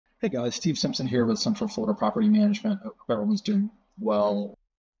Hey guys, Steve Simpson here with Central Florida Property Management. Hope everyone's doing well.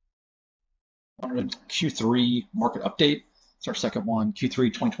 On Q3 market update. It's our second one,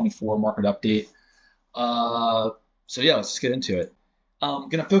 Q3 2024 market update. So let's just get into it. I'm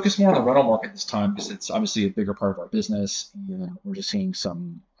going to focus more on the rental market this time because it's obviously a bigger part of our business. And we're just seeing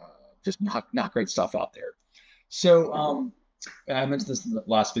some just not great stuff out there. So I mentioned this in the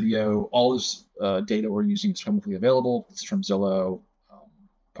last video. All this data we're using is publicly available. It's from Zillow.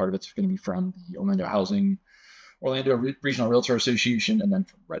 Part of it's going to be from the Orlando Regional REALTOR Association, and then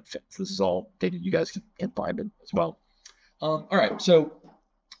from Redfin. So this is all data you guys can find it as well. All right, so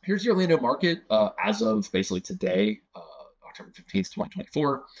here's the Orlando market as of basically today, October 15th,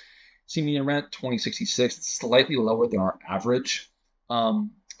 2024. Median rent, 2066, it's slightly lower than our average.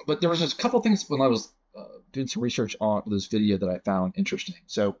 But there was just a couple things when I was doing some research on this video that I found interesting.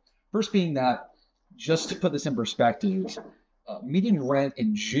 So first being that, just to put this in perspective, median rent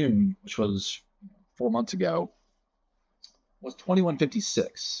in June, which was 4 months ago, was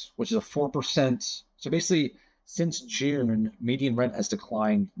 $21.56, which is a 4%. So basically, since June, median rent has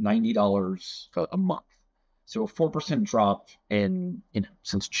declined $90 a month. So a 4% drop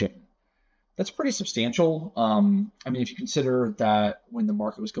since June. That's pretty substantial. I mean, if you consider that when the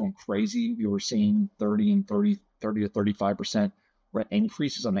market was going crazy, we were seeing 30 to 35% rent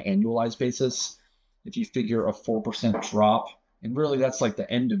increases on an annualized basis. If you figure a 4% drop, and really that's like the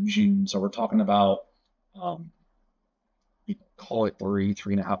end of June, so we're talking about call it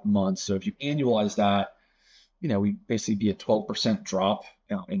 3.5 months. So if you annualize that, we basically be a 12% drop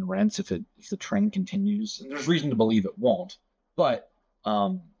in rents if the trend continues. And there's reason to believe it won't, but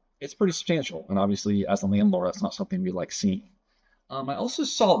it's pretty substantial. And obviously, as a landlord, that's not something we like seeing. I also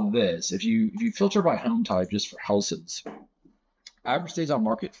saw this. If you filter by home type just for houses, average days on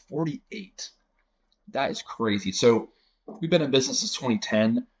market 48. That is crazy. So we've been in business since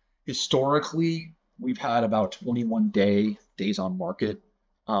 2010. Historically, we've had about 21 days on market.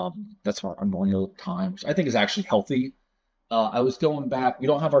 That's our normal time, which I think is actually healthy. I was going back. We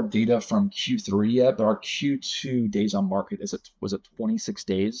don't have our data from Q3 yet, but our Q2 days on market was at 26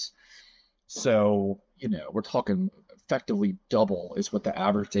 days. So we're talking effectively double is what the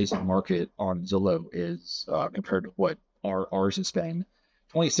average days on market on Zillow is compared to what ours has been.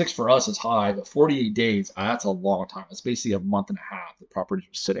 26 for us is high, but 48 days, that's a long time. It's basically a month and a half the properties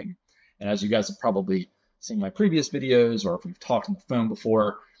are sitting. And as you guys have probably seen my previous videos, or if we've talked on the phone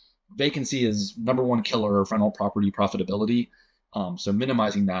before, vacancy is number one killer of rental property profitability. So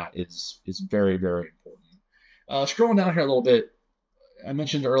minimizing that is very, very important. Scrolling down here a little bit, I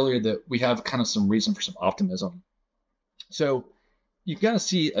mentioned earlier that we have kind of some reason for some optimism. So you got to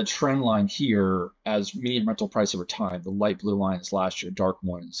see a trend line here as median rental price over time. The light blue line is last year, dark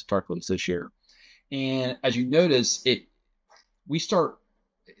blue is this year. And as you notice,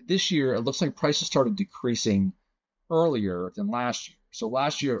 this year, it looks like prices started decreasing earlier than last year. So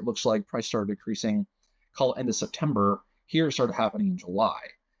last year, it looks like price started decreasing, call it end of September. Here it started happening in July.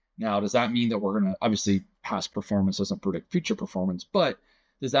 Now, does that mean that we're going to, obviously, past performance doesn't predict future performance, but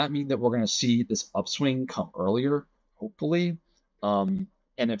does that mean that we're going to see this upswing come earlier? Hopefully. And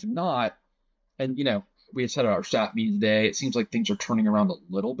if not, and we had said at our staff meeting today, it seems like things are turning around a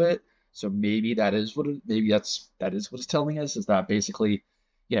little bit. So maybe that is what it's telling us, is that basically,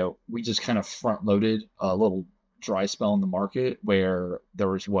 we just kind of front loaded a little dry spell in the market where there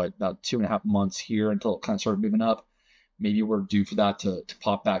was about 2.5 months here until it kind of started moving up. Maybe we're due for that to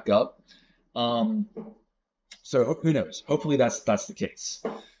pop back up. So who knows? Hopefully that's the case.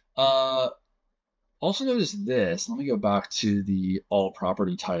 Also notice this. Let me go back to the all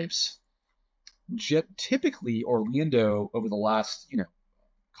property types. Typically, Orlando over the last,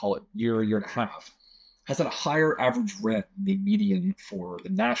 call it year and a half, has had a higher average rent than the median for the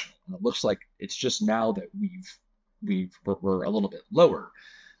national. And it looks like it's just now that we're a little bit lower.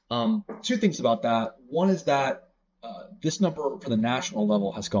 Two things about that. One is that this number for the national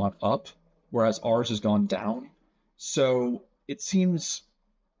level has gone up, whereas ours has gone down. So it seems,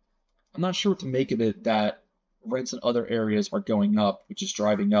 I'm not sure what to make of it, that rents in other areas are going up, which is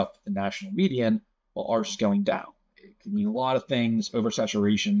driving up the national median, while ours is going down. It can mean a lot of things: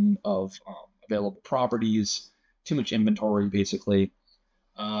 oversaturation of available properties, too much inventory, basically.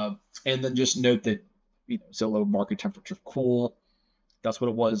 And then just note that Zillow market temperature cool. That's what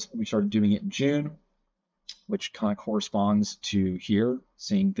it was when we started doing it in June, which kind of corresponds to here,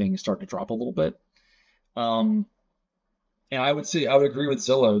 seeing things start to drop a little bit. And I would agree with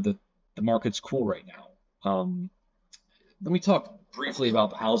Zillow that the market's cool right now. Let me talk briefly about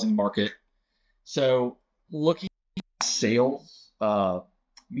the housing market. So looking at sales,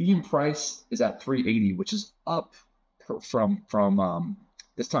 median price is at 380, which is up from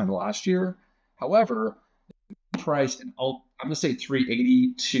this time last year. However, price, and I'm going to say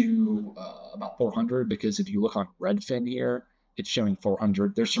 380 to about 400, because if you look on Redfin here, it's showing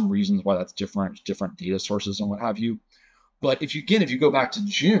 400. There's some reasons why that's different data sources and what have you. But if you go back to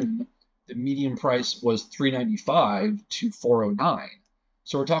June, the median price was 395 to 409.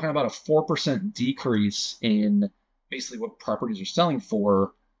 So we're talking about a 4% decrease in basically what properties are selling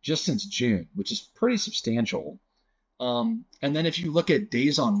for just since June, which is pretty substantial. And then if you look at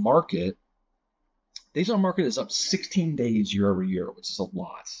days on market is up 16 days year over year, which is a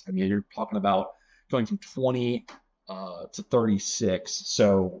lot. I mean, you're talking about going from 20 to 36.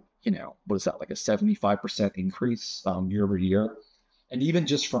 So, what is that, like a 75% increase year over year? And even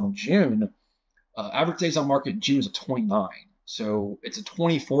just from June, average days on market in June is a 29. So it's a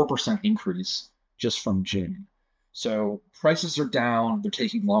 24% increase just from June. So prices are down, they're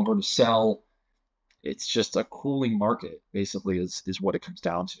taking longer to sell. It's just a cooling market, basically, is what it comes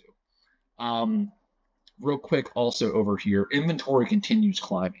down to. Real quick, also over here, inventory continues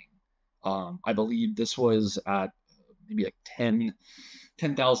climbing. I believe this was at maybe like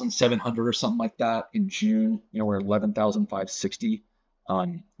 10,700 or something like that in June. We're 11,560,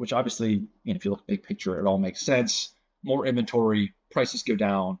 which obviously, if you look big picture, it all makes sense. More inventory, prices go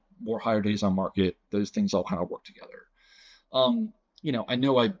down, more higher days on market. Those things all kind of work together. I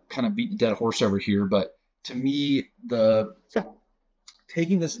know I kind of beat the dead horse over here, but to me,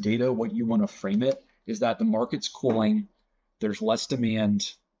 taking this data, what you want to frame it is that the market's cooling, there's less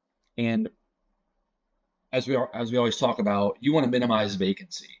demand, and as we always talk about, you want to minimize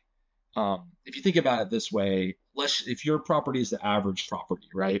vacancy. If you think about it this way, if your property is the average property,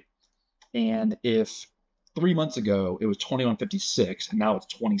 right? And if 3 months ago it was 2156 and now it's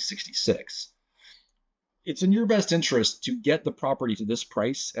 2066, it's in your best interest to get the property to this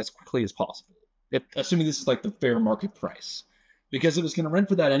price as quickly as possible, assuming this is like the fair market price, because if it's going to rent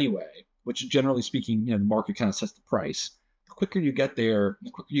for that anyway, which generally speaking, the market kind of sets the price. The quicker you get there, the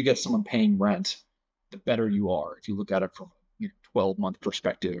quicker you get someone paying rent, the better you are. If you look at it from a 12-month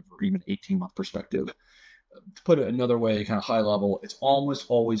perspective or even 18-month perspective. To put it another way, kind of high level, it's almost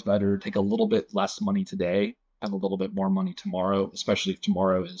always better to take a little bit less money today, have a little bit more money tomorrow, especially if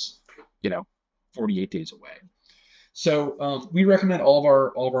tomorrow is, 48 days away. So we recommend all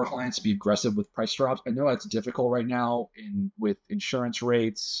of our clients be aggressive with price drops. I know it's difficult right now with insurance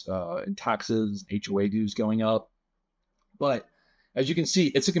rates and taxes, HOA dues going up, but as you can see,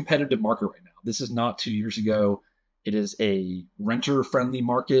 it's a competitive market right now. This is not 2 years ago. It is a renter-friendly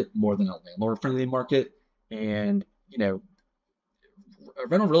market more than a landlord-friendly market, and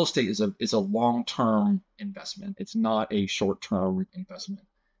rental real estate is a long-term investment. It's not a short-term investment.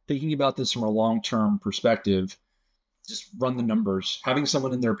 Thinking about this from a long-term perspective, just run the numbers. Having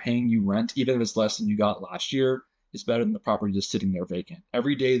someone in there paying you rent, even if it's less than you got last year, is better than the property just sitting there vacant.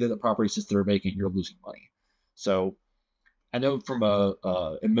 Every day that the property sits there vacant, you're losing money. So I know from a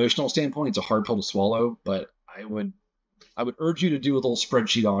emotional standpoint, it's a hard pill to swallow, but I would urge you to do a little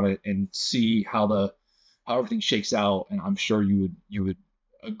spreadsheet on it and see how everything shakes out. And I'm sure you would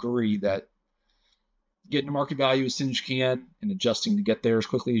agree that getting to market value as soon as you can and adjusting to get there as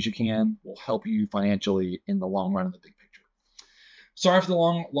quickly as you can will help you financially in the long run in the big picture. Sorry for the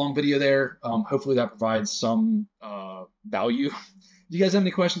long video there. Hopefully that provides some value. If you guys have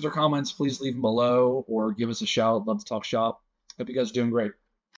any questions or comments, please leave them below or give us a shout. Love to talk shop. Hope you guys are doing great.